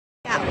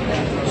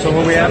So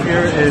what we have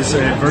here is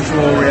a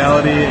virtual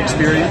reality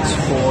experience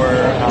for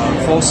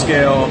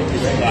full-scale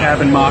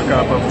cabin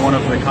mock-up of one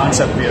of the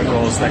concept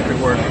vehicles that could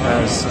work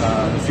as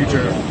the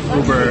future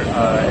Uber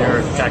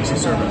air taxi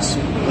service.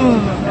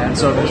 And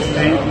so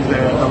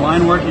the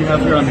line work you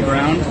have here on the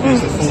ground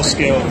is the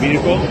full-scale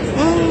vehicle.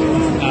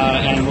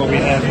 And what we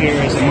have here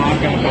is a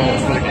mock-up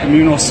of the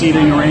communal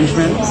seating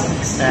arrangement,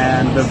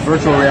 and the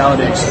virtual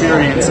reality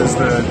experience is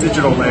the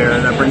digital layer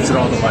that brings it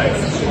all to life.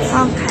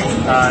 Okay.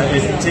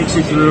 It takes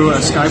you through a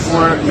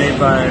skyport made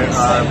by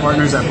our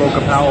partners at Boca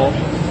Powell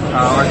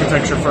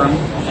architecture firm,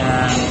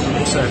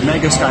 and it's a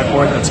mega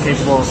skyport that's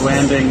capable of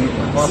landing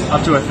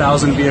up to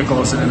 1,000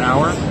 vehicles in an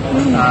hour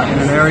in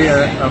an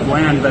area of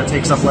land that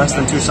takes up less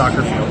than 2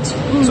 soccer fields.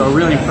 So a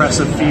really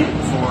impressive feat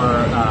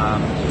for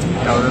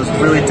those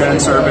really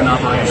dense urban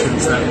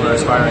operations that we're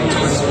aspiring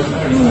towards.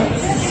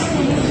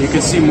 You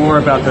can see more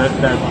about that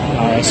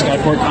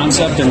skyport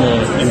concept in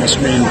the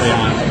screen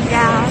beyond.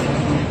 Yeah.